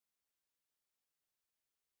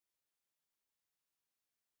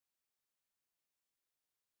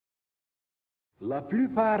La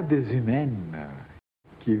plupart des humains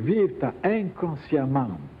qui vivent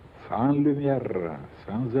inconsciemment, sans lumière,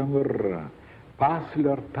 sans amour, passent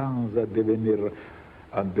leur temps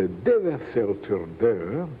à déverser autour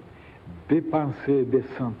d'eux des pensées, des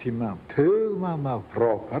sentiments tellement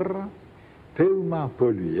malpropres, tellement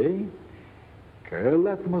pollués, que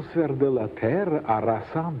l'atmosphère de la Terre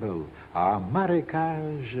rassemble à un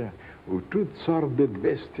marécage où toutes sortes de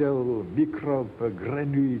bestioles, microbes,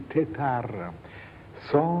 grenouilles, têtards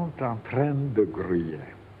sont en train de grouiller.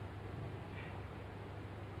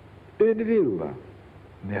 Une ville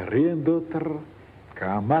n'est rien d'autre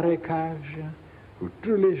qu'un marécage où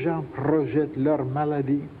tous les gens projettent leur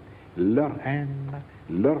maladie, leur haine,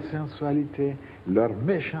 leur sensualité, leur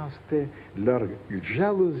méchanceté, leur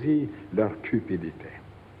jalousie, leur cupidité.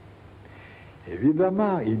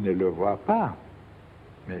 Évidemment, ils ne le voient pas,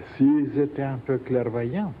 mais s'ils étaient un peu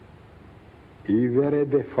clairvoyants, ils verraient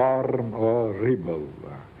des formes horribles,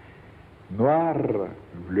 noires,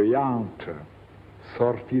 gluantes,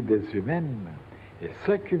 sorties des humaines et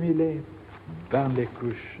s'accumuler dans les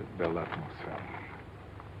couches de l'atmosphère.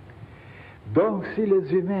 Donc, si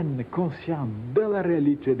les humains, conscients de la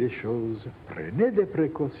réalité des choses, prenaient des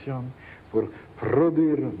précautions pour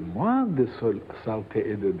produire moins de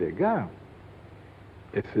saleté et de dégâts,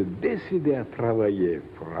 et se décidaient à travailler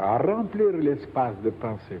pour remplir l'espace de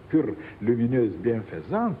pensée pure, lumineuse,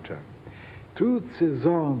 bienfaisante, toutes ces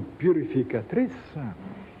ondes purificatrices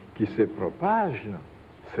qui se propagent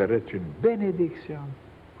seraient une bénédiction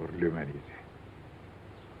pour l'humanité.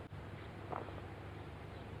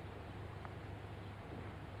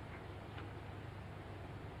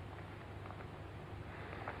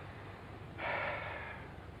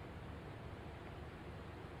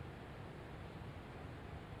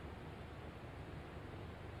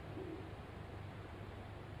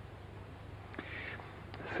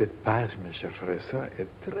 Cette page, mes chers frères et sœurs, est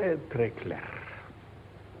très très claire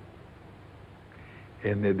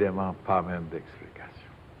et ne demande pas même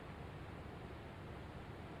d'explication.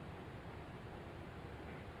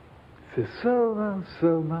 C'est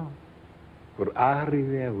seulement pour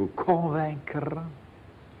arriver à vous convaincre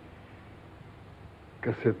que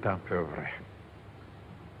c'est un peu vrai.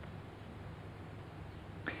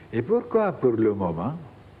 Et pourquoi pour le moment,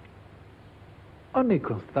 on ne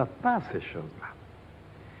constate pas ces choses-là?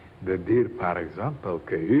 De dire par exemple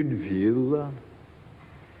qu'une ville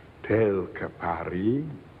telle que Paris,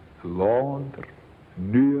 Londres,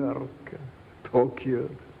 New York, Tokyo,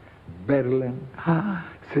 Berlin,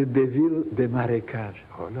 c'est des villes de marécages.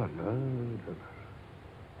 Oh là là,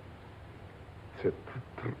 c'est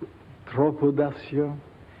trop audacieux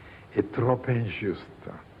et trop injuste.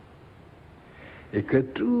 Et que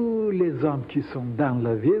tous les hommes qui sont dans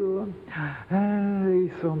la ville,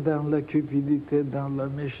 ils sont dans la cupidité, dans la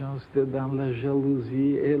méchanceté, dans la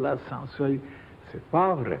jalousie et la sensualité. C'est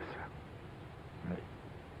pas vrai ça. Oui.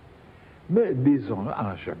 Mais disons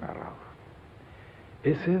en général.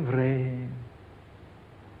 Et c'est vrai,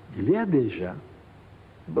 il y a déjà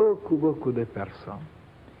beaucoup de personnes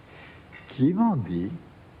qui m'ont dit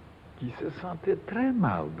qu'ils se sentaient très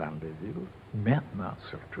mal dans les villes, maintenant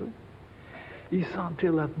surtout. Ils sentaient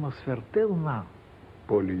l'atmosphère tellement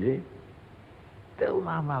polluée,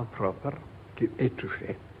 tellement malpropre, qu'ils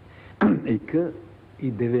étouffaient et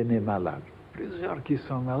qu'ils devenaient malades. Plusieurs qui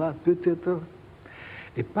sont malades, peut-être,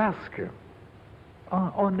 et parce que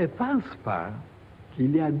on ne pense pas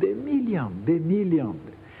qu'il y a des millions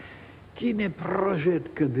qui ne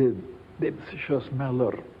projettent que des choses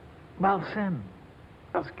malsaines,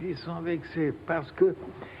 parce qu'ils sont vexés, parce que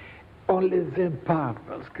on ne les aime pas,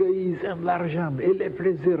 parce qu'ils aiment l'argent et les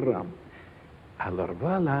plaisirs. Alors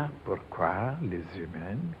voilà pourquoi les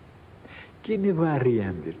humains, qui ne voient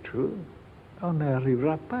rien du tout, on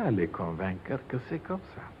n'arrivera pas à les convaincre que c'est comme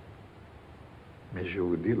ça. Mais je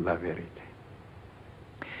vous dis la vérité.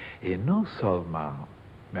 Et non seulement,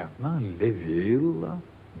 maintenant, les villes,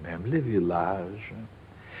 même les villages,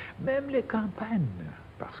 même les campagnes,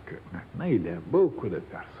 parce que maintenant, il y a beaucoup de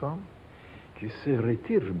personnes qui se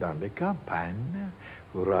retirent dans les campagnes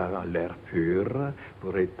pour avoir l'air pur,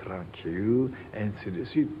 pour être tranquille, ainsi de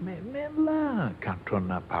suite. Mais même là, quand on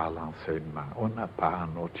n'a pas l'enseignement, on n'a pas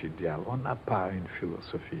un autre idéal, on n'a pas une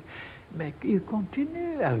philosophie, mais ils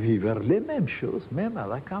continuent à vivre les mêmes choses, même à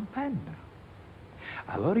la campagne.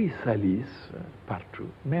 Alors ils salissent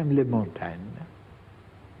partout, même les montagnes.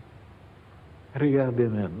 Regardez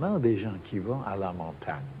maintenant des gens qui vont à la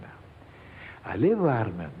montagne. Allez voir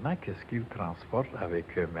maintenant qu'est-ce qu'ils transportent avec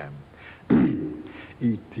eux-mêmes.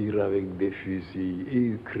 Ils tirent avec des fusils,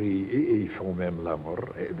 ils crient et ils font même l'amour.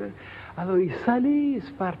 Alors ils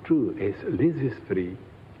salissent partout. Et les esprits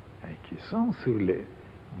qui sont sur les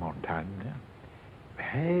montagnes,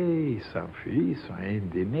 mais ils s'enfuient, ils sont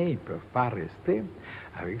indignés, ils ne peuvent pas rester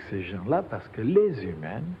avec ces gens-là parce que les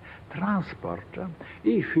humains transportent,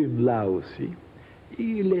 ils fument là aussi,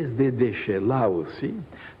 ils laissent des déchets là aussi.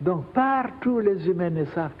 Donc partout les humains ne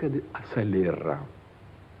savent que ça les rend.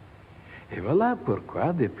 Et voilà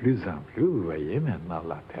pourquoi de plus en plus, vous voyez maintenant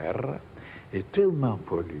la Terre est tellement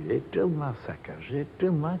polluée, tellement saccagée,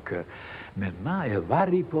 tellement que maintenant elle va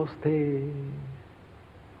riposter.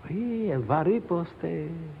 Oui, elle va riposter.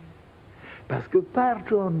 Parce que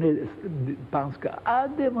partout on pense qu'à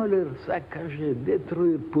démolir, saccager,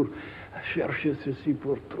 détruire pour chercher ceci,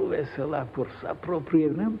 pour trouver cela, pour s'approprier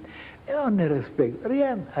même, et on ne respecte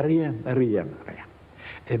rien.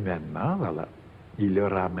 Et maintenant, voilà, il y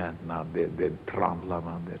aura maintenant des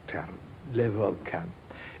tremblements de terre, les volcans.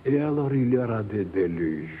 Et alors il y aura des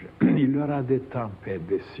déluges, il y aura des tempêtes,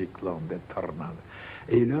 des cyclones, des tornades.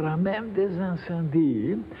 Et il y aura même des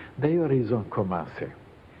incendies. D'ailleurs, ils ont commencé.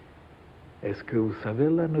 Est-ce que vous savez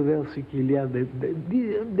la nouvelle, c'est qu'il y a des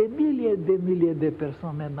milliers et des milliers de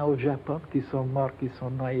personnes maintenant au Japon qui sont morts, qui sont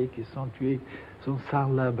noyés, qui sont tués, sont sans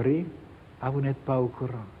l'abri. Ah, vous n'êtes pas au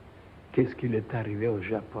courant. Qu'est-ce qui est arrivé au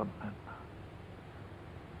Japon maintenant?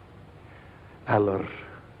 Alors,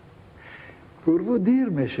 pour vous dire,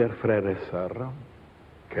 mes chers frères et sœurs,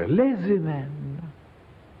 que les humains,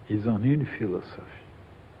 ils ont une philosophie.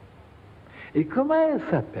 Et comment elle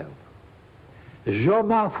s'appelle? Je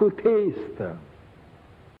m'en foutiste.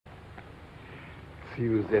 Si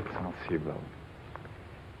vous êtes sensible.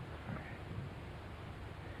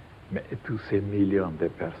 Mais tous ces millions de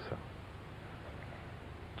personnes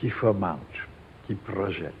qui fomentent, qui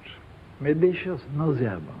projettent, mais des choses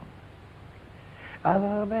nauséabondes.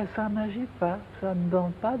 Alors, mais ça n'agit pas, ça ne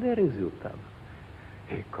donne pas de résultats.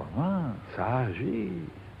 Et comment ça agit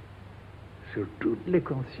sur toutes les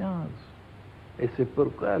consciences? Et c'est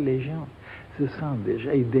pourquoi les gens se sentent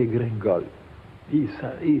déjà, ils dégringolent, ils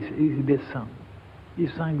descendent, ils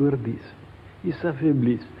s'engourdissent, ils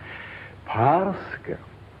s'affaiblissent. Parce que,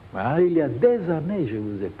 il y a des années, je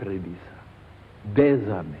vous ai prédit ça, des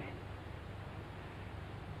années.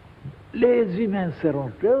 Les humains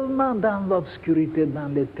seront tellement dans l'obscurité, dans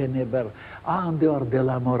les ténèbres, en dehors de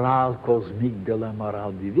la morale cosmique, de la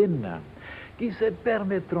morale divine, qui se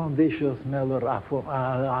permettront des choses, mais alors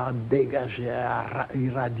à dégager, à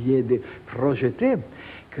irradier, de projeter,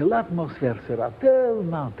 que l'atmosphère sera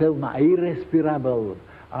tellement irrespirable,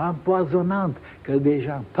 empoisonnante, que des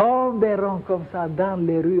gens tomberont comme ça dans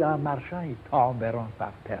les rues en marchant, ils tomberont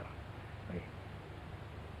par terre. Oui.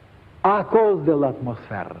 À cause de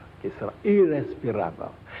l'atmosphère qui sera irrespirable.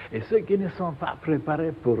 Et ceux qui ne sont pas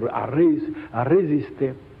préparés à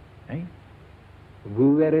résister, hein,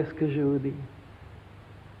 vous verrez ce que je vous dis.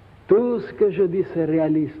 Tout ce que je dis se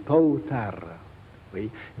réalise tôt ou tard.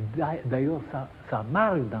 Oui. D'ailleurs, ça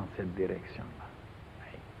marche dans cette direction-là.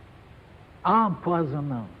 Oui.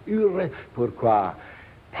 Empoisonnant. Pourquoi?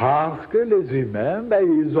 Parce que les humains,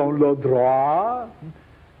 ils ont le droit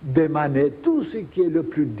d'émaner tout ce qui est le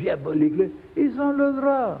plus diabolique. Ils ont le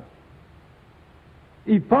droit.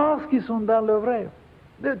 Ils pensent qu'ils sont dans le vrai.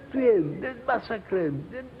 De tuer, de massacrer,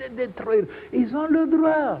 de détruire. Ils ont le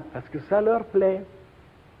droit, parce que ça leur plaît.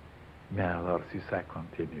 Mais alors, si ça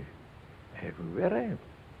continue, et vous verrez,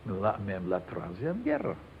 même la Troisième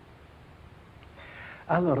Guerre.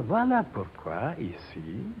 Alors, voilà pourquoi,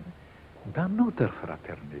 ici, dans notre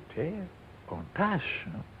fraternité, on tâche,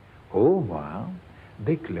 au moins,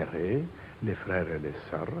 d'éclairer les frères et les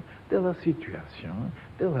sœurs de la situation,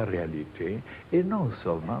 de la réalité, et non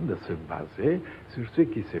seulement de se baser sur ce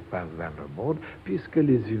qui se passe dans le monde, puisque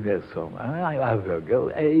les humains sont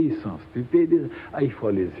aveugles et ils sont stupides, il faut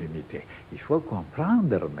les imiter. Il faut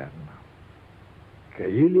comprendre maintenant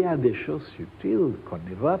qu'il y a des choses subtiles qu'on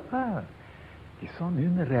ne voit pas, qui sont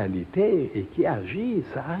une réalité et qui agissent,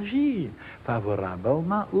 ça agit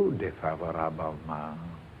favorablement ou défavorablement.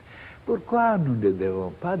 Pourquoi nous ne devons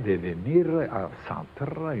pas devenir un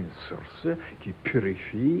centre, une source qui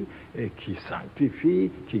purifie, et qui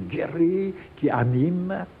sanctifie, qui guérit, qui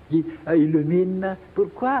anime, qui illumine?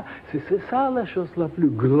 Pourquoi? C'est ça la chose la plus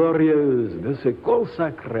glorieuse, de se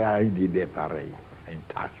consacrer à une idée pareille, à une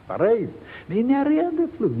tâche pareille. Mais il n'y a rien de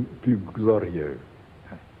plus glorieux.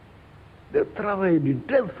 De travailler d'une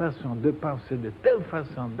telle façon, de penser de telle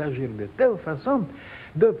façon, d'agir de telle façon,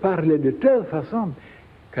 de parler de telle façon,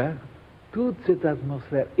 que toute cette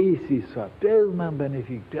atmosphère ici soit tellement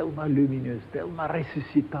bénéfique, tellement lumineuse, tellement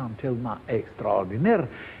ressuscitante, tellement extraordinaire,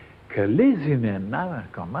 que les humains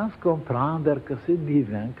commencent à comprendre que c'est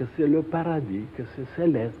divin, que c'est le paradis, que c'est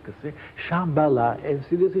céleste, que c'est Shambhala, et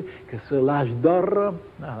ainsi de suite, que c'est l'âge d'or.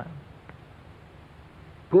 Voilà.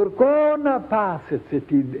 Pourquoi on n'a pas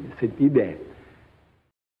cette idée?